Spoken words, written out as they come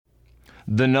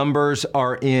The numbers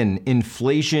are in.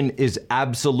 Inflation is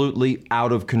absolutely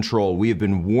out of control. We have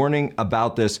been warning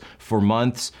about this for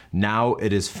months. Now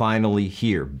it is finally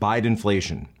here.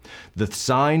 Bidenflation. The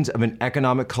signs of an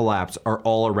economic collapse are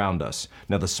all around us.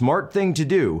 Now, the smart thing to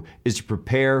do is to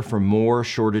prepare for more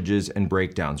shortages and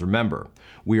breakdowns. Remember,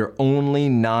 we are only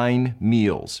 9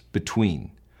 meals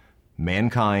between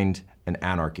mankind and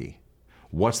anarchy.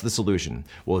 What's the solution?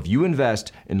 Well, if you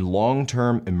invest in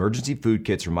long-term emergency food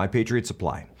kits from My Patriot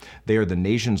Supply, they are the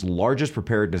nation's largest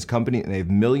preparedness company, and they have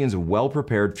millions of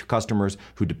well-prepared customers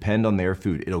who depend on their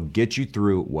food. It'll get you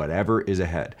through whatever is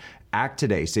ahead. Act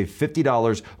today. Save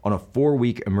 $50 on a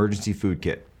 4-week emergency food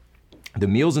kit. The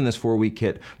meals in this 4-week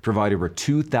kit provide over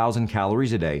 2,000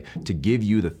 calories a day to give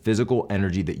you the physical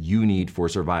energy that you need for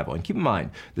survival. And keep in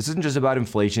mind, this isn't just about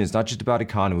inflation. It's not just about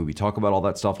economy. We talk about all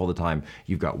that stuff all the time.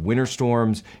 You've got winter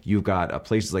storms. You've got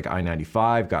places like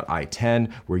I-95, got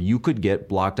I-10, where you could get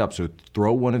blocked up. So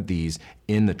throw one of these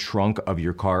in the trunk of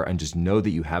your car and just know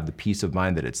that you have the peace of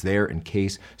mind that it's there in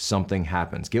case something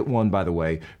happens. Get one, by the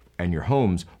way, and your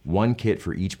homes, 1 kit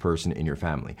for each person in your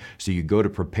family. So you go to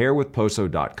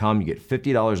preparewithposo.com, you get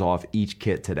 $50 off each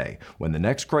kit today. When the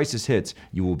next crisis hits,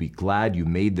 you will be glad you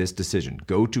made this decision.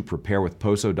 Go to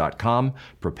preparewithposo.com,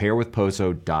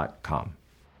 preparewithposo.com.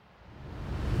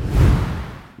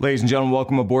 Ladies and gentlemen,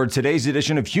 welcome aboard today's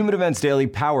edition of Human Events Daily,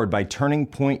 powered by Turning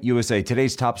Point USA.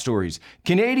 Today's top stories.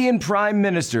 Canadian Prime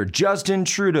Minister Justin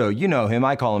Trudeau, you know him,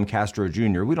 I call him Castro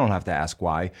Jr., we don't have to ask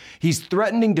why. He's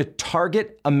threatening to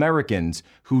target Americans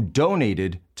who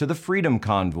donated to the Freedom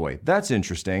Convoy. That's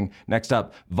interesting. Next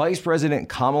up, Vice President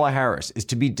Kamala Harris is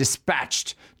to be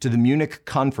dispatched to the Munich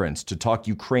conference to talk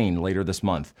Ukraine later this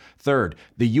month. Third,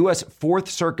 the U.S. Fourth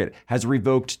Circuit has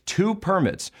revoked 2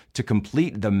 permits to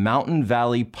complete the Mountain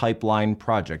Valley Pipeline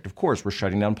project. Of course, we're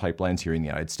shutting down pipelines here in the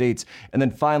United States. And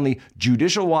then finally,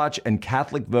 Judicial Watch and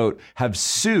Catholic Vote have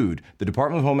sued the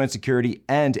Department of Homeland Security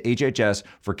and HHS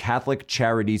for Catholic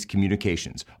Charities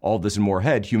communications. All of this and more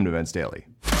ahead, Human Events Daily.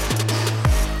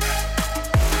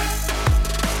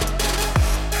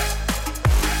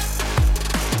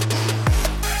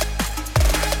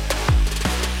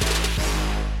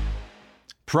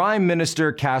 Prime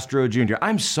Minister Castro Jr.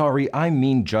 I'm sorry, I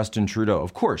mean Justin Trudeau.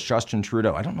 Of course, Justin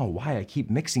Trudeau. I don't know why I keep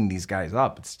mixing these guys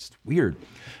up. It's just weird.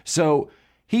 So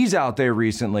he's out there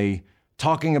recently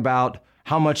talking about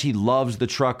how much he loves the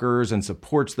truckers and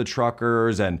supports the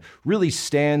truckers and really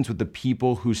stands with the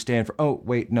people who stand for... Oh,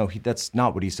 wait, no, that's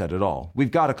not what he said at all.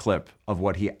 We've got a clip of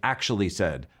what he actually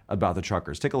said about the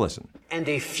truckers. Take a listen. And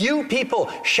a few people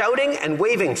shouting and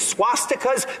waving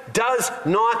swastikas does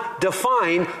not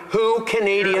define who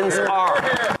Canadians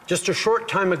are. Just a short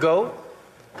time ago,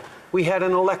 we had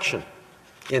an election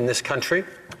in this country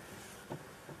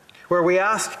where we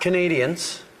asked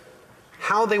Canadians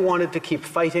how they wanted to keep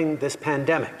fighting this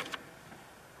pandemic.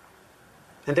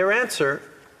 And their answer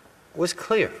was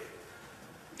clear.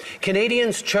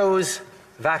 Canadians chose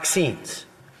vaccines.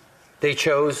 They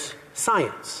chose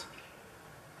science.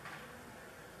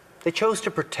 They chose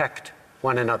to protect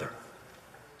one another.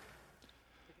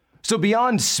 So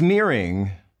beyond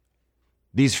smearing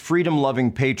these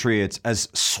freedom-loving patriots as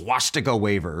swastika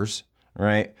wavers,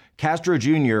 right, Castro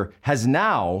Jr. has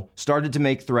now started to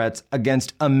make threats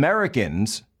against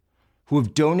Americans who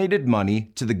have donated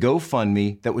money to the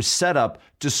GoFundMe that was set up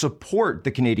to support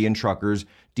the Canadian truckers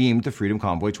deemed the Freedom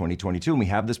Convoy 2022. And we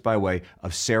have this by way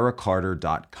of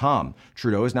sarahcarter.com.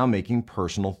 Trudeau is now making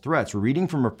personal threats. We're reading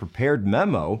from a prepared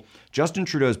memo. Justin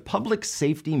Trudeau's public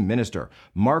safety minister,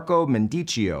 Marco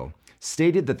Mendiccio,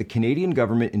 stated that the Canadian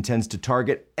government intends to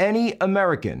target any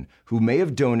American who may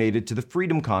have donated to the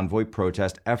Freedom Convoy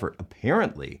protest effort.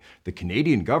 Apparently, the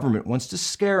Canadian government wants to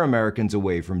scare Americans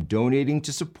away from donating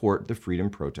to support the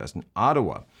freedom protest in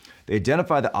Ottawa. They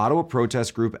identify the Ottawa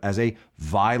protest group as a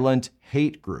violent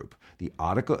hate group. The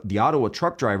Ottawa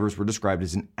truck drivers were described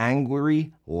as an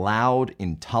angry, loud,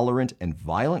 intolerant, and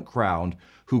violent crowd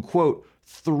who, quote,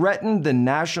 threatened the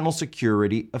national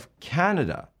security of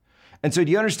Canada. And so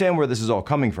do you understand where this is all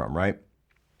coming from, right?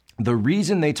 The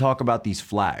reason they talk about these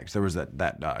flags, there was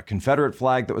that Confederate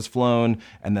flag that was flown,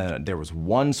 and then there was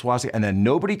one swastika, and then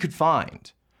nobody could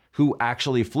find who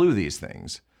actually flew these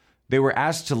things. They were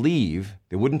asked to leave.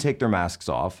 They wouldn't take their masks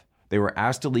off. They were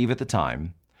asked to leave at the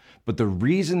time. But the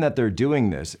reason that they're doing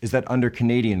this is that under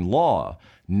Canadian law,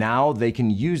 now they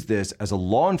can use this as a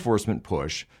law enforcement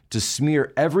push to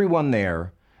smear everyone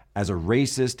there as a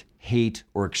racist, hate,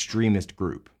 or extremist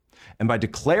group. And by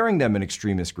declaring them an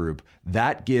extremist group,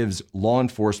 that gives law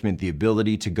enforcement the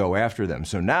ability to go after them.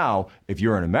 So now, if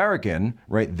you're an American,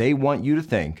 right, they want you to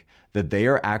think that they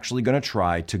are actually going to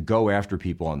try to go after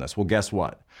people on this. Well, guess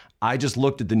what? I just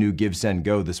looked at the new Give, Send,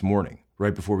 Go this morning,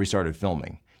 right before we started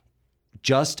filming.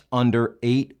 Just under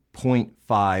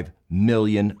 8.5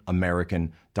 million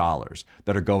American dollars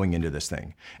that are going into this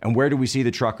thing. And where do we see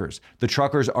the truckers? The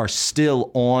truckers are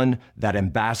still on that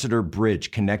Ambassador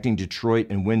Bridge connecting Detroit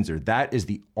and Windsor. That is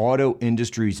the auto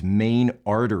industry's main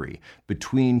artery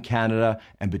between Canada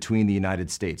and between the United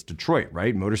States. Detroit,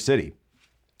 right? Motor City.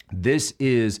 This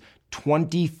is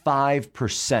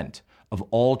 25% of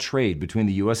all trade between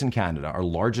the US and Canada. Our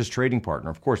largest trading partner,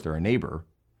 of course, they're a neighbor,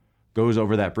 goes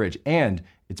over that bridge. And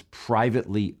it's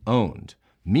privately owned,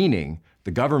 meaning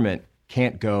the government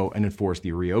can't go and enforce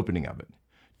the reopening of it.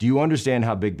 Do you understand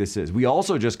how big this is? We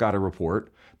also just got a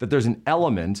report that there's an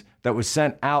element that was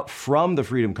sent out from the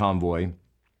Freedom Convoy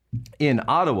in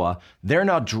Ottawa. They're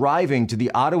now driving to the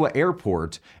Ottawa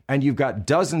airport, and you've got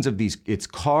dozens of these. It's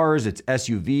cars, it's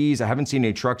SUVs. I haven't seen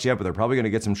any trucks yet, but they're probably going to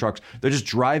get some trucks. They're just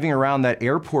driving around that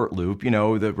airport loop,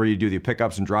 where you do the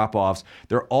pickups and drop-offs.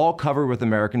 They're all covered with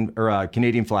American or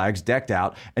Canadian flags, decked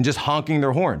out, and just honking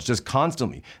their horns, just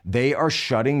constantly. They are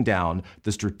shutting down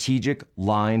the strategic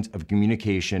lines of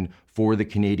communication for the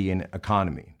Canadian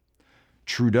economy.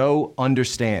 Trudeau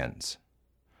understands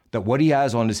that what he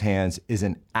has on his hands is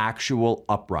an actual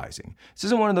uprising. This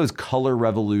isn't one of those color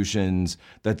revolutions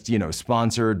that's,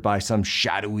 sponsored by some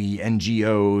shadowy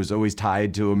NGOs always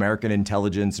tied to American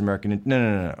intelligence,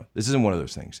 No. This isn't one of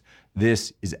those things.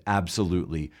 This is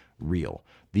absolutely real.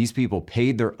 These people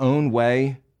paid their own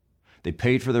way. They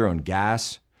paid for their own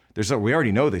gas. We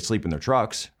already know they sleep in their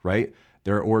trucks, right?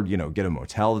 Or get a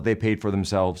motel that they paid for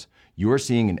themselves. You are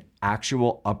seeing an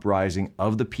actual uprising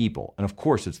of the people. And of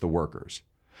course, it's the workers.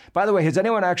 By the way, has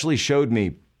anyone actually showed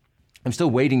me? I'm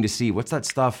still waiting to see. What's that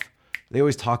stuff? They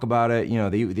always talk about it.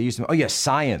 They used to.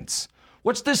 Science.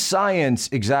 What's the science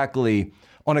exactly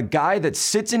on a guy that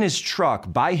sits in his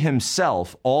truck by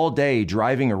himself all day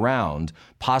driving around,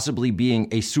 possibly being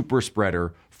a super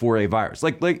spreader for a virus?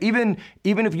 Like even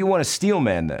if you want to steel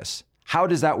man this, how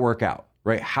does that work out?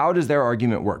 Right? How does their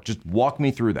argument work? Just walk me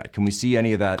through that. Can we see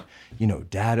any of that,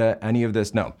 data, any of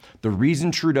this? No. The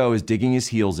reason Trudeau is digging his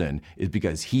heels in is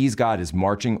because he's got his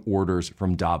marching orders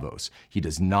from Davos. He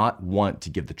does not want to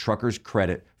give the truckers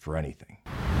credit for anything.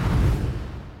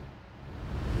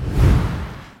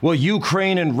 Well,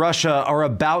 Ukraine and Russia are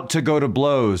about to go to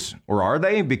blows, or are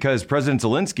they? Because President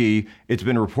Zelensky, it's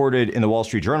been reported in the Wall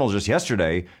Street Journal just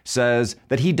yesterday, says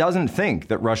that he doesn't think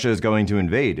that Russia is going to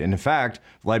invade. And in fact,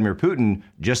 Vladimir Putin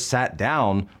just sat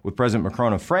down with President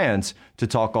Macron of France to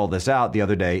talk all this out the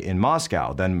other day in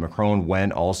Moscow. Then Macron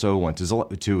went to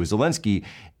Zelensky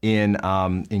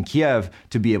in Kiev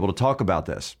to be able to talk about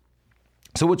this.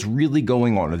 So what's really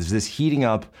going on is this heating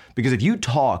up, because if you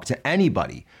talk to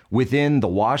anybody within the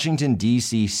Washington,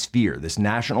 D.C. sphere, this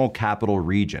national capital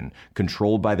region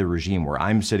controlled by the regime where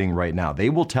I'm sitting right now, they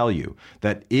will tell you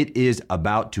that it is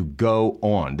about to go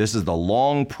on. This is the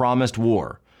long promised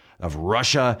war of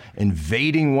Russia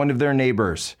invading one of their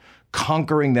neighbors,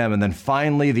 conquering them, and then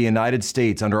finally the United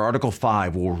States under Article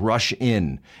 5 will rush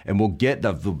in and will get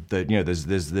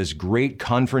this great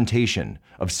confrontation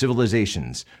of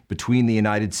civilizations between the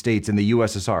United States and the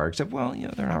USSR. Except,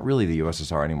 they're not really the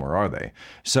USSR anymore, are they?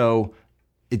 So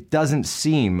it doesn't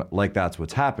seem like that's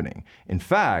what's happening. In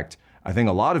fact, I think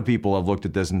a lot of people have looked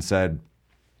at this and said,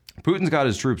 Putin's got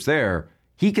his troops there.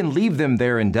 He can leave them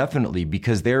there indefinitely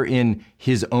because they're in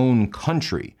his own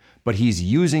country, but he's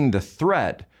using the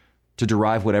threat to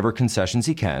derive whatever concessions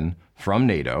he can from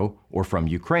NATO or from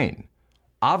Ukraine.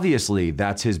 Obviously,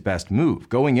 that's his best move.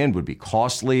 Going in would be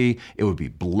costly, it would be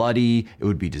bloody, it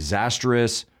would be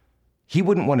disastrous. He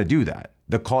wouldn't want to do that.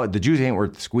 The Jews ain't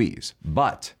worth the squeeze.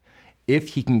 But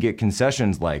if he can get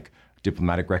concessions like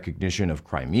diplomatic recognition of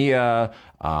Crimea,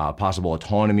 possible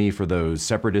autonomy for those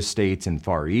separatist states in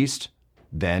Far East,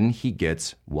 then he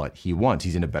gets what he wants.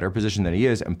 He's in a better position than he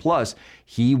is. And plus,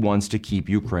 he wants to keep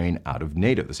Ukraine out of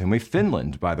NATO. The same way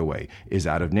Finland, by the way, is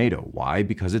out of NATO. Why?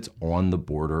 Because it's on the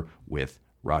border with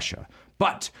Russia.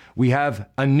 But we have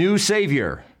a new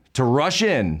savior to rush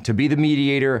in to be the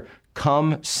mediator,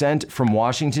 sent from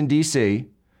Washington, D.C.,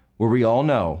 where we all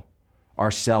know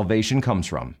our salvation comes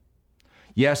from.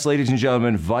 Yes, ladies and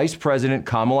gentlemen, Vice President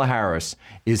Kamala Harris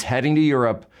is heading to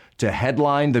Europe to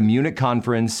headline the Munich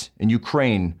conference in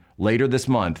Ukraine later this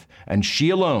month, and she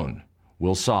alone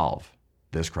will solve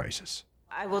this crisis.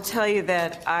 I will tell you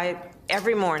that I,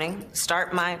 every morning,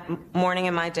 start my morning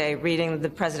and my day reading the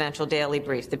Presidential Daily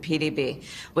Brief, the PDB,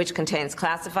 which contains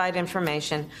classified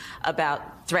information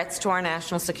about threats to our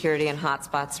national security and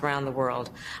hotspots around the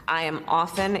world. I am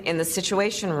often in the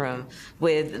Situation Room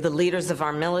with the leaders of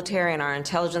our military and our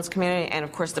intelligence community, and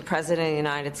of course the President of the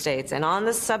United States. And on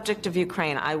the subject of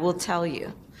Ukraine, I will tell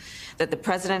you that the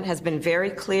president has been very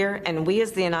clear, and we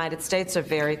as the United States are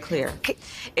very clear.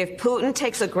 If Putin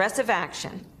takes aggressive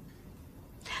action,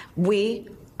 we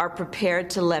are prepared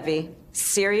to levy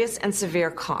serious and severe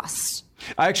costs.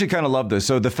 I actually kind of love this.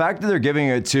 So the fact that they're giving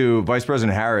it to Vice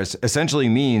President Harris essentially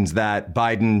means that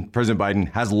President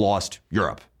Biden has lost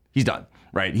Europe. He's done.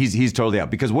 Right. He's totally out,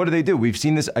 because what do? We've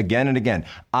seen this again and again.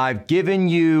 I've given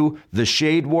you the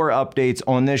shade war updates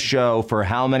on this show for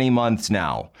how many months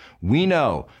now? We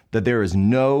know that there is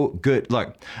no good.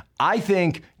 Look, I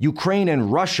think Ukraine and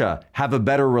Russia have a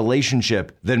better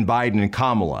relationship than Biden and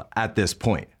Kamala at this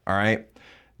point. All right.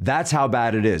 That's how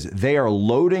bad it is. They are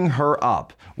loading her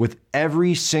up with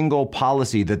every single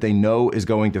policy that they know is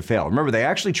going to fail. Remember, they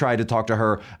actually tried to talk to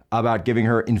her about giving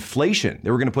her inflation. They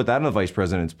were going to put that on the vice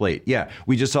president's plate. Yeah,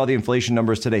 we just saw the inflation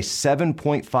numbers today,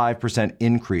 7.5%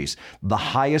 increase, the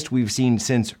highest we've seen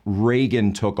since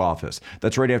Reagan took office.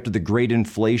 That's right after the Great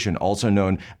Inflation, also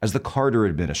known as the Carter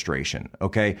administration.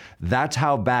 Okay, that's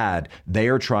how bad they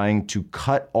are trying to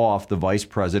cut off the vice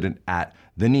president at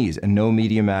the knees. And no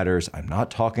media matters. I'm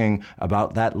not talking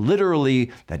about that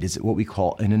literally. That is what we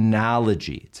call an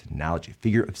analogy. It's an analogy,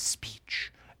 figure of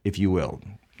speech, if you will.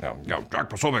 Jack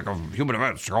Posobiec of Human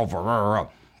Events.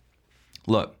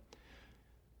 Look,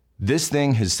 this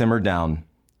thing has simmered down.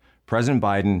 President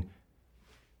Biden,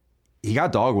 he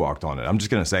got dog walked on it. I'm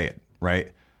just going to say it,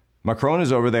 right? Macron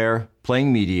is over there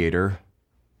playing mediator.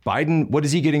 Biden, what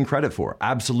is he getting credit for?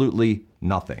 Absolutely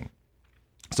nothing.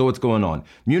 So what's going on?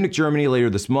 Munich, Germany, later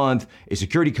this month, a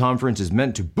security conference is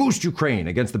meant to boost Ukraine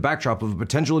against the backdrop of a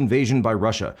potential invasion by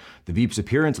Russia. The Veep's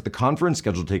appearance at the conference,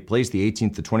 scheduled to take place the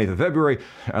 18th to 20th of February,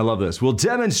 I love this, will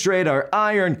demonstrate our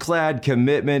ironclad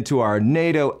commitment to our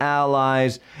NATO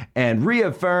allies and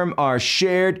reaffirm our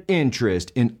shared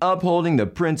interest in upholding the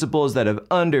principles that have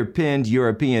underpinned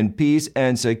European peace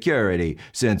and security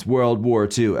since World War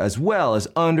II, as well as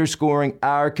underscoring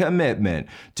our commitment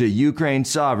to Ukraine's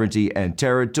sovereignty and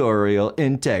territorial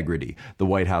integrity, the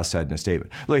White House said in a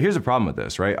statement. Look, here's the problem with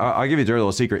this, right? I'll give you a dirty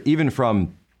little secret, even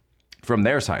from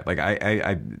their side. Like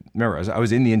I remember, I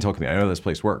was in the intel community. I know this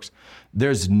place works.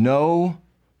 There's no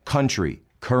country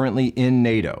currently in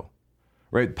NATO,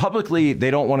 right? Publicly,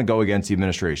 they don't want to go against the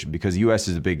administration because the U.S.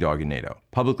 is a big dog in NATO.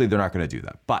 Publicly, they're not going to do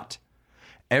that. But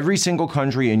every single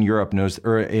country in Europe knows,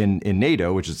 or in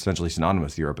NATO, which is essentially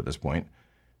synonymous with Europe at this point,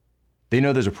 they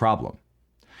know there's a problem.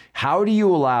 How do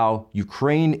you allow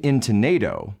Ukraine into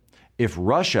NATO if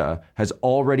Russia has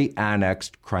already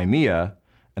annexed Crimea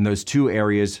and those two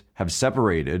areas have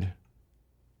separated,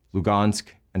 Lugansk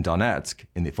and Donetsk,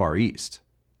 in the Far East?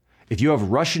 If you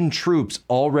have Russian troops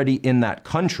already in that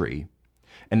country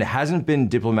and it hasn't been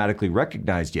diplomatically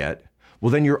recognized yet,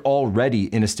 well, then you're already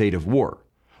in a state of war.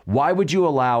 Why would you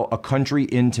allow a country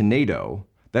into NATO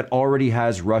that already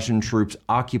has Russian troops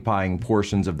occupying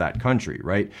portions of that country,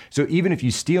 right? So even if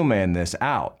you steelman this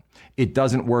out, it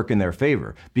doesn't work in their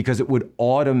favor because it would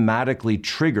automatically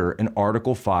trigger an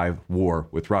Article 5 war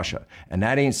with Russia. And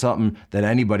that ain't something that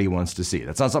anybody wants to see.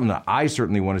 That's not something that I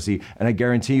certainly want to see. And I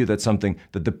guarantee you that's something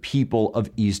that the people of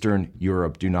Eastern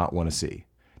Europe do not want to see.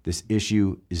 This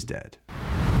issue is dead.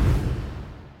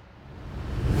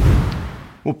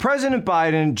 Well, President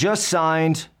Biden just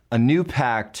signed a new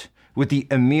pact with the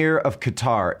Emir of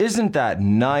Qatar. Isn't that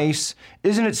nice?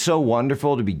 Isn't it so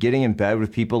wonderful to be getting in bed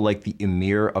with people like the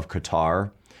Emir of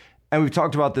Qatar? And we've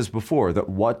talked about this before, that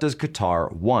what does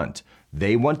Qatar want?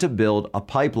 They want to build a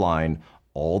pipeline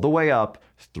all the way up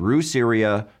through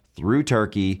Syria, through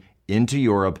Turkey, into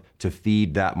Europe to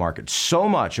feed that market. So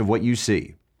much of what you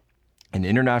see in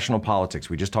international politics,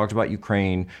 we just talked about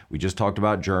Ukraine, we just talked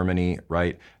about Germany,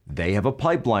 right? They have a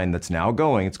pipeline that's now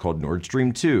going, it's called Nord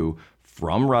Stream 2,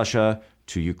 from Russia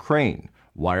to Ukraine.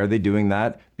 Why are they doing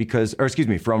that?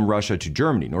 From Russia to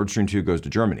Germany. Nord Stream 2 goes to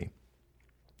Germany.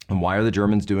 And why are the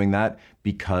Germans doing that?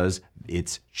 Because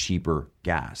it's cheaper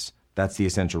gas. That's the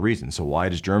essential reason. So why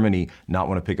does Germany not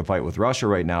want to pick a fight with Russia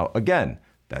right now? Again,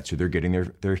 that's who they're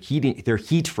getting their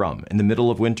heat from in the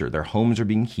middle of winter. Their homes are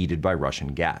being heated by Russian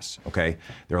gas, okay?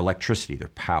 Their electricity, their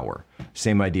power,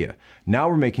 same idea. Now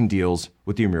we're making deals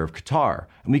with the Emir of Qatar.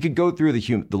 And we could go through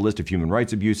the list of human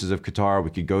rights abuses of Qatar. We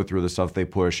could go through the stuff they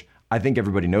push. I think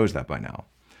everybody knows that by now.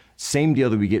 Same deal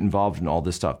that we get involved in all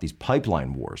this stuff, these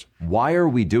pipeline wars. Why are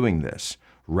we doing this?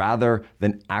 rather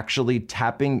than actually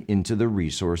tapping into the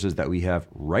resources that we have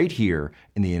right here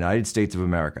in the United States of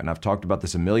America. And I've talked about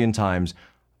this a million times.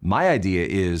 My idea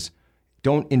is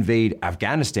don't invade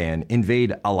Afghanistan,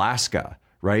 invade Alaska,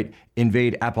 right?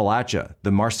 Invade Appalachia,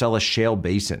 the Marcellus Shale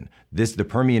Basin, the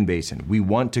Permian Basin. We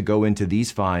want to go into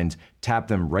these finds, tap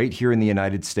them right here in the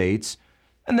United States.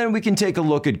 And then we can take a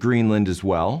look at Greenland as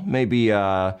well. Maybe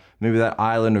that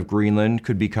island of Greenland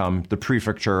could become the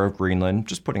prefecture of Greenland.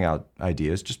 Just putting out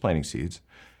ideas, just planting seeds.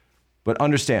 But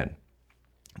understand,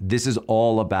 this is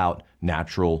all about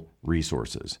natural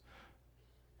resources.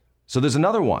 So there's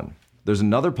another one. There's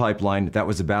another pipeline that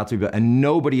was about to be built, and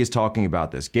nobody is talking about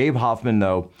this. Gabe Hoffman,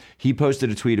 though, he posted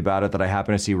a tweet about it that I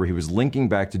happen to see where he was linking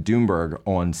back to Doomberg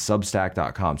on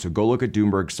Substack.com. So go look at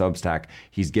Doomberg's Substack.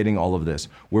 He's getting all of this,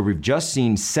 where we've just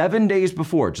seen 7 days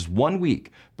before, just 1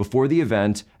 week before the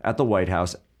event at the White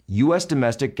House, U.S.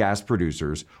 domestic gas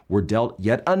producers were dealt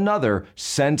yet another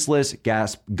senseless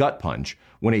gas gut punch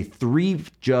when a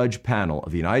 3-judge panel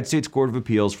of the United States Court of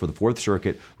Appeals for the Fourth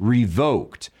Circuit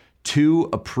revoked 2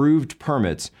 approved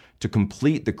permits to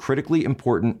complete the critically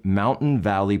important Mountain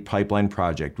Valley Pipeline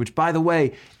project, which, by the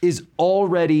way, is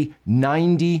already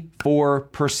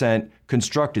 94%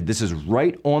 constructed. This is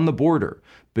right on the border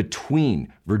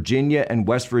between Virginia and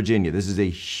West Virginia. This is a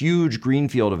huge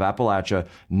greenfield of Appalachia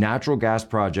natural gas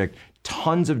project,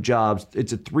 tons of jobs.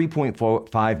 It's a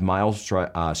 3.5 mile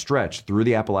stretch through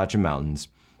the Appalachian Mountains,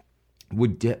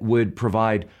 would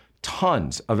provide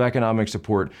tons of economic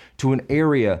support to an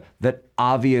area that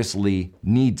obviously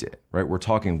needs it, right? We're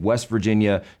talking West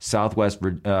Virginia, West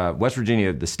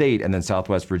Virginia, the state, and then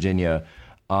Southwest Virginia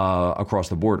across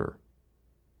the border.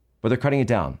 But they're cutting it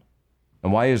down.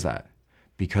 And why is that?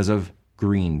 Because of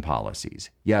green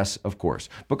policies. Yes, of course.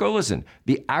 But go listen.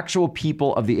 The actual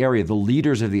people of the area, the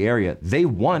leaders of the area, they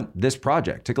want this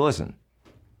project. Take a listen.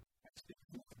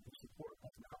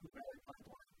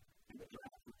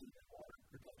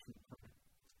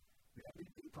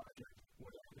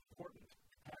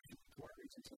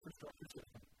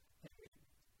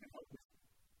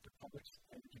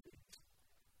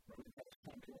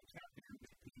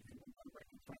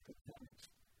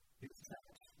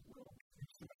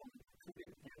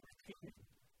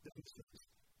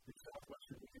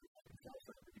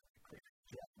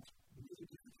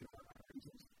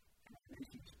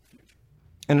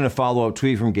 And in a follow-up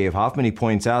tweet from Gabe Hoffman, he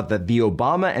points out that the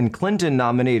Obama and Clinton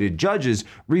nominated judges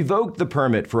revoked the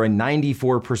permit for a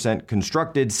 94%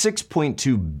 constructed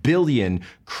 $6.2 billion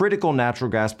critical natural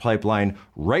gas pipeline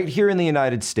right here in the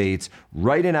United States,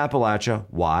 right in Appalachia.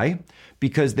 Why?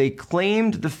 Because they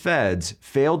claimed the feds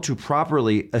failed to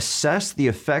properly assess the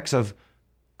effects of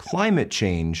climate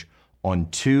change on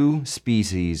 2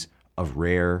 species of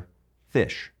rare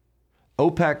fish.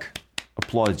 OPEC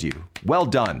applauds you. Well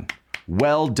done.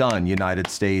 Well done, United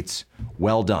States.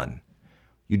 Well done.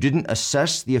 You didn't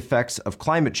assess the effects of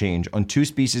climate change on 2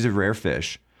 species of rare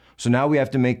fish, so now we have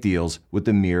to make deals with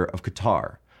the Mir of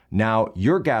Qatar. Now,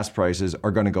 your gas prices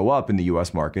are going to go up in the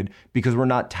U.S. market because we're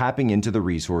not tapping into the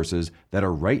resources that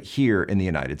are right here in the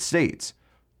United States.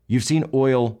 You've seen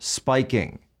oil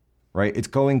spiking, right?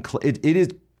 It is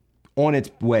on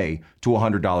its way to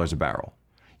 $100 a barrel.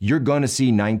 You're going to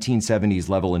see 1970s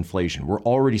level inflation. We're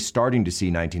already starting to see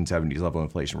 1970s level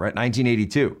inflation, right?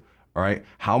 1982, all right?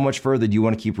 How much further do you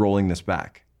want to keep rolling this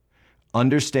back?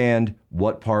 Understand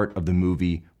what part of the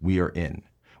movie we are in.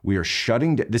 We are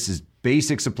shutting down. This is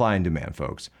basic supply and demand,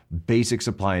 folks. Basic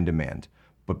supply and demand.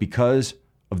 But because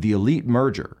of the elite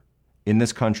merger in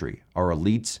this country, our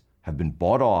elites have been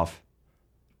bought off.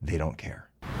 They don't care.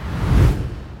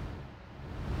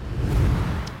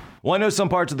 Well, I know some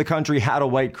parts of the country had a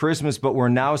white Christmas, but we're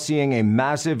now seeing a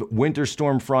massive winter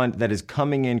storm front that is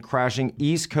coming in, crashing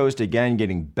East Coast again,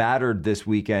 getting battered this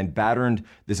weekend, battered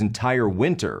this entire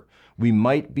winter. We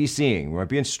might be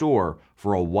in store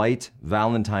for a white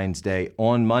Valentine's Day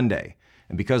on Monday.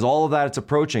 And because all of that is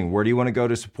approaching, where do you want to go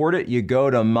to support it? You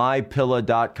go to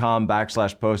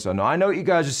mypillow.com/Poso. Now, I know what you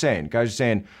guys are saying. You guys are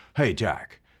saying, hey,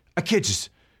 Jack, I can't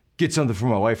just get something for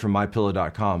my wife from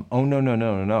mypillow.com. Oh,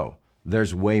 no.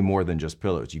 There's way more than just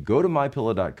pillows. You go to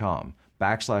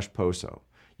mypillow.com/Poso.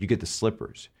 You get the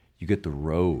slippers. You get the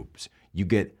robes. You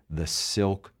get the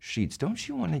silk sheets. Don't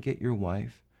you want to get your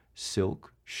wife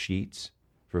silk sheets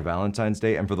for Valentine's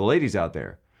Day? And for the ladies out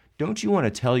there, don't you want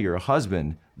to tell your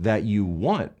husband that you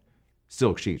want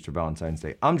silk sheets for Valentine's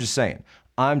Day? I'm just saying.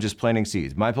 I'm just planting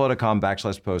seeds.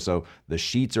 mypillow.com/Poso. The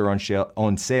sheets are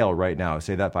on sale right now.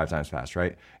 Say that 5 times fast,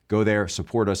 right? Go there,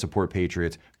 support us, support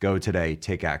Patriots. Go today,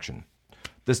 take action.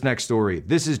 This next story,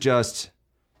 this is just,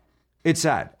 it's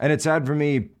sad. And it's sad for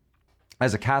me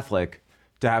as a Catholic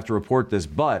to have to report this,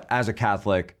 but as a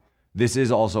Catholic, this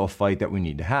is also a fight that we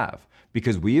need to have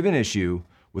because we have an issue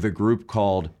with a group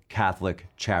called Catholic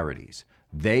Charities.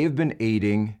 They have been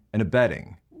aiding and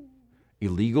abetting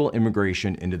illegal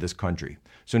immigration into this country.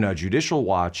 So now Judicial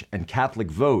Watch and Catholic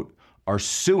Vote are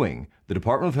suing the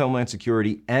Department of Homeland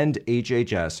Security and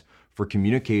HHS for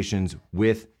communications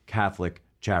with Catholic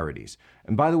charities.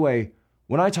 And by the way,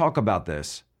 when I talk about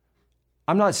this,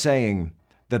 I'm not saying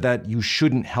that you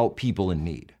shouldn't help people in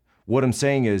need. What I'm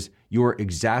saying is you're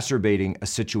exacerbating a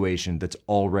situation that's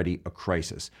already a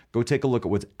crisis. Go take a look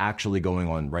at what's actually going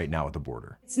on right now at the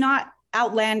border. It's not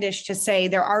outlandish to say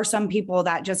there are some people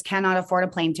that just cannot afford a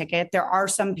plane ticket. There are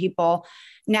some people.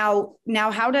 Now,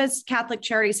 how does Catholic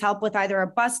Charities help with either a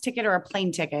bus ticket or a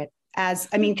plane ticket?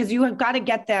 Because you have got to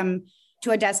get them to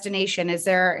a destination. Is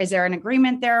there an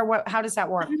agreement there? How does that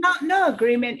work? No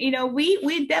agreement.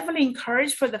 We definitely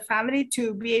encourage for the family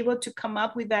to be able to come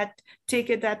up with that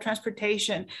ticket, that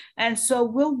transportation. And so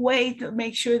we'll wait to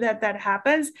make sure that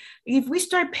happens. If we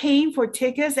start paying for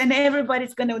tickets and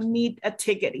everybody's going to need a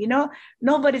ticket,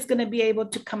 nobody's going to be able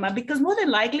to come up because more than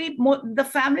likely the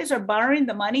families are borrowing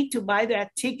the money to buy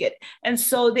that ticket. And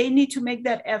so they need to make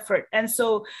that effort. And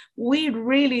so we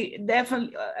really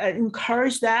definitely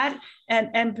encourage that.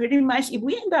 And pretty much if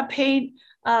we end up paying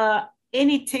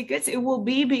any tickets, it will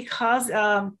be because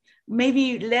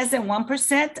maybe less than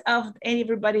 1% of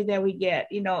everybody that we get,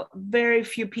 very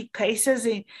few peak cases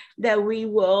that we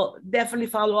will definitely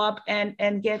follow up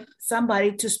and get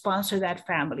somebody to sponsor that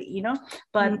family,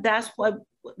 but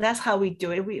that's how we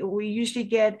do it. We usually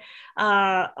get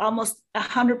almost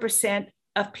 100%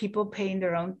 of people paying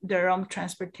their own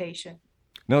transportation.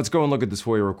 Now let's go and look at this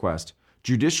FOIA request.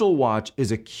 Judicial Watch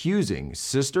is accusing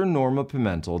Sister Norma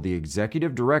Pimentel, the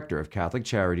executive director of Catholic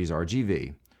Charities,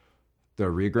 RGV, the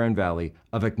Rio Grande Valley,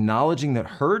 of acknowledging that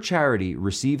her charity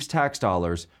receives tax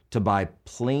dollars to buy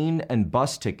plane and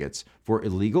bus tickets for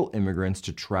illegal immigrants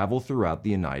to travel throughout the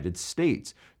United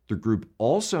States. The group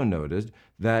also noted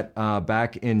that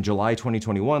back in July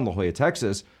 2021, La Jolla,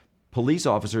 Texas, police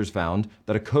officers found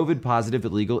that a COVID-positive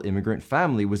illegal immigrant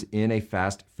family was in a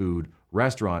fast food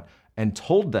restaurant and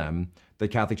told them that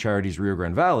Catholic Charities Rio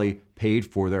Grande Valley paid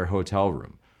for their hotel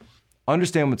room.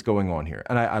 Understand what's going on here.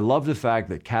 And I love the fact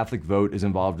that Catholic Vote is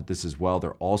involved with this as well.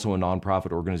 They're also a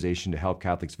nonprofit organization to help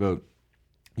Catholics vote.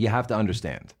 You have to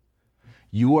understand,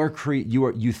 you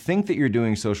think that you're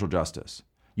doing social justice.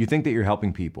 You think that you're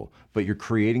helping people, but you're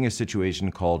creating a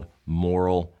situation called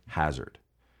moral hazard.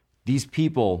 These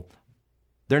people,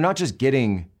 they're not just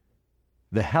getting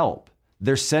the help,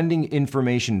 they're sending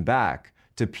information back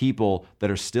to people that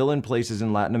are still in places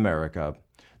in Latin America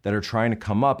that are trying to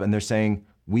come up, and they're saying,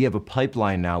 we have a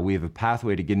pipeline now, we have a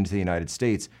pathway to get into the United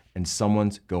States, and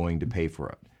someone's going to pay for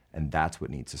it. And that's what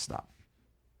needs to stop.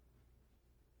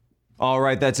 All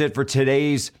right, that's it for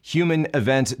today's Human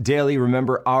Events Daily.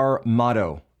 Remember our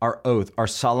motto, our oath, our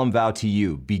solemn vow to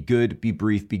you: be good, be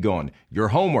brief, be gone. Your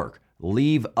homework: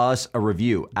 leave us a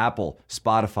review. Apple,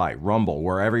 Spotify, Rumble,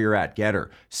 wherever you're at, Getter.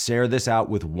 Share this out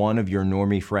with one of your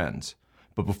normie friends.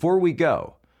 But before we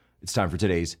go, it's time for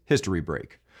today's history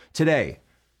break. Today,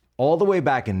 all the way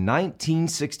back in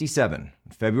 1967,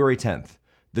 February 10th,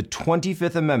 the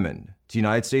 25th Amendment to the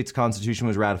United States Constitution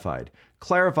was ratified,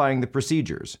 clarifying the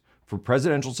procedures for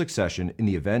presidential succession in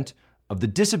the event of the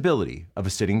disability of a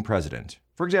sitting president.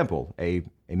 For example, a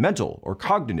mental or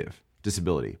cognitive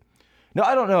disability. Now,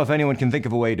 I don't know if anyone can think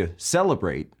of a way to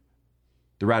celebrate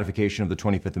the ratification of the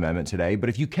 25th Amendment today, but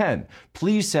if you can,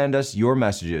 please send us your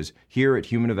messages here at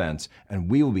Human Events, and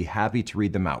we will be happy to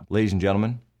read them out. Ladies and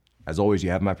gentlemen, as always, you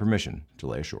have my permission to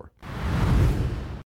lay ashore.